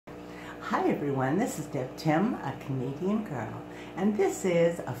Hi everyone, this is Deb Tim, a Canadian girl, and this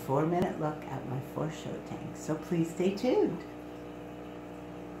is a 4-minute look at my foreshore tank, so please stay tuned.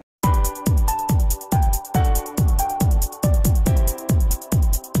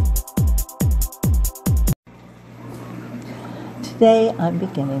 Today I'm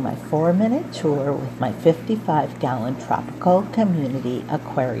beginning my 4-minute tour with my 55-gallon tropical community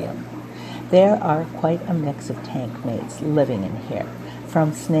aquarium. There are quite a mix of tank mates living in here,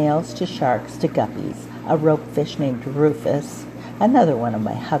 from snails to sharks to guppies, a ropefish named Rufus, another one of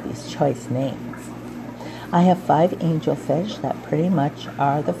my hubby's choice names. I have 5 angelfish that pretty much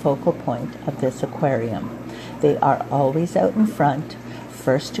are the focal point of this aquarium. They are always out in front,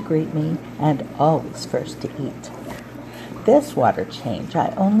 first to greet me, and always first to eat. This water change,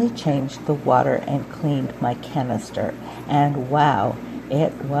 I only changed the water and cleaned my canister, and wow,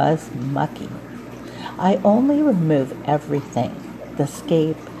 it was mucky. I only remove everything, the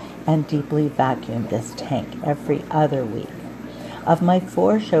scape, and deeply vacuum this tank every other week. Of my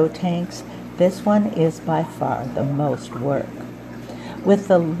 4 show tanks, this one is by far the most work. With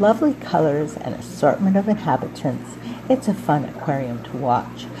the lovely colors and assortment of inhabitants, it's a fun aquarium to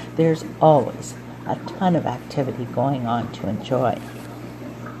watch. There's always a ton of activity going on to enjoy.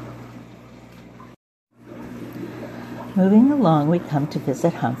 Moving along, we come to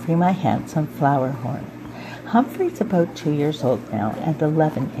visit Humphrey, my handsome flower horn. Humphrey's about 2 years old now and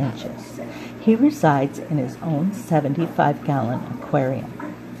 11 inches. He resides in his own 75-gallon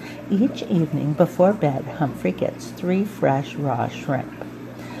aquarium. Each evening before bed, Humphrey gets 3 fresh raw shrimp.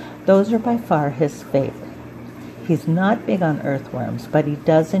 Those are by far his favorite. He's not big on earthworms, but he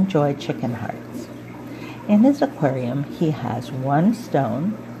does enjoy chicken hearts. In his aquarium, he has 1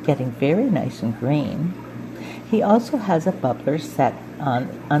 stone, getting very nice and green. He also has a bubbler set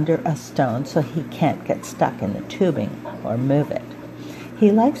under a stone so he can't get stuck in the tubing or move it.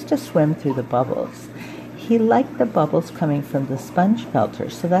 He likes to swim through the bubbles. He liked the bubbles coming from the sponge filter,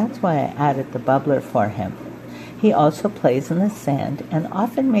 so that's why I added the bubbler for him. He also plays in the sand and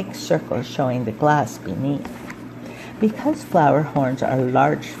often makes circles showing the glass beneath. Because flower horns are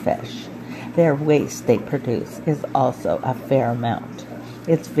large fish, their waste they produce is also a fair amount.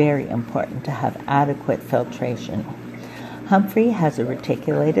 It's very important to have adequate filtration. Humphrey has a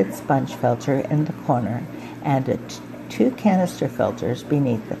reticulated sponge filter in the corner and 2 canister filters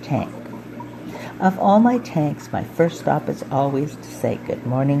beneath the tank. Of all my tanks, my first stop is always to say good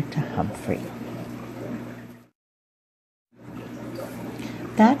morning to Humphrey.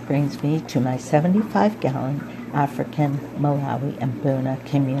 That brings me to my 75-gallon African, Malawi, Mbuna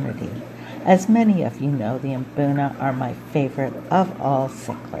community. As many of you know, the Mbuna are my favorite of all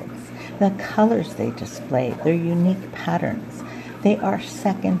cichlids. The colors they display, their unique patterns, they are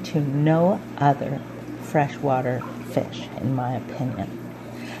second to no other freshwater fish, in my opinion.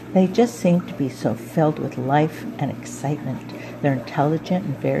 They just seem to be so filled with life and excitement. They're intelligent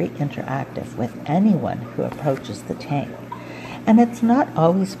and very interactive with anyone who approaches the tank. And it's not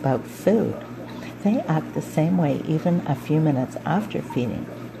always about food. They act the same way even a few minutes after feeding.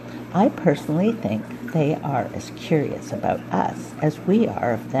 I personally think they are as curious about us as we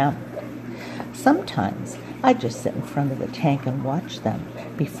are of them. Sometimes I just sit in front of the tank and watch them.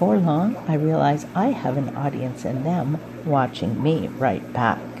 Before long, I realize I have an audience in them watching me right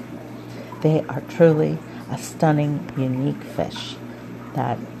back. They are truly a stunning, unique fish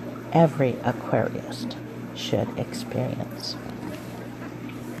that every aquarist should experience.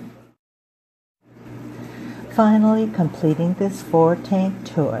 Finally, completing this 4-tank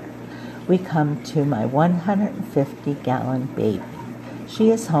tour, we come to my 150-gallon baby. She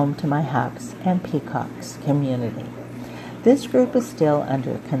is home to my haps and peacocks community. This group is still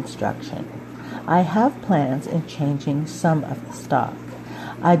under construction. I have plans in changing some of the stock.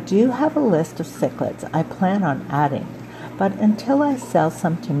 I do have a list of cichlids I plan on adding, but until I sell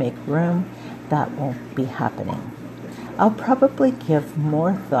some to make room, that won't be happening. I'll probably give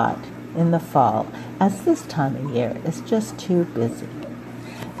more thought in the fall, as this time of year is just too busy.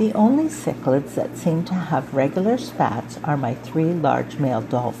 The only cichlids that seem to have regular spats are my 3 large male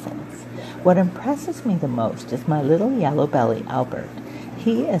dolphins. What impresses me the most is my little yellow belly Albert.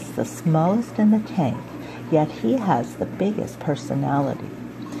 He is the smallest in the tank, yet he has the biggest personality.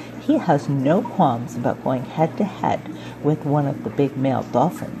 He has no qualms about going head-to-head with one of the big male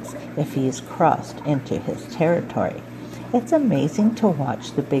dolphins if he is crossed into his territory. It's amazing to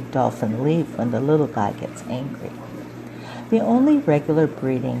watch the big dolphin leave when the little guy gets angry. The only regular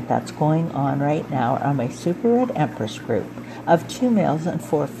breeding that's going on right now are my Super Red Empress group of 2 males and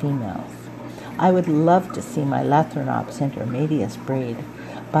 4 females. I would love to see my Lethrinops intermedius breed,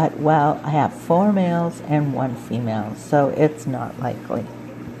 but well, I have 4 males and 1 female, so it's not likely.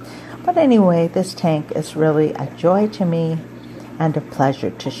 But anyway, this tank is really a joy to me and a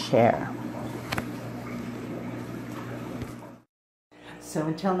pleasure to share. So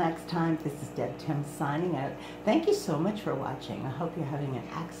until next time, this is Deb Tim signing out. Thank you so much for watching. I hope you're having an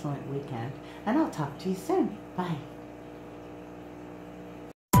excellent weekend, and I'll talk to you soon. Bye.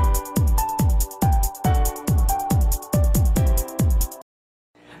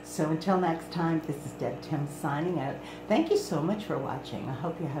 So until next time, this is Deb Tim signing out. Thank you so much for watching. I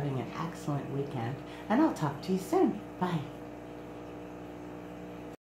hope you're having an excellent weekend, and I'll talk to you soon. Bye.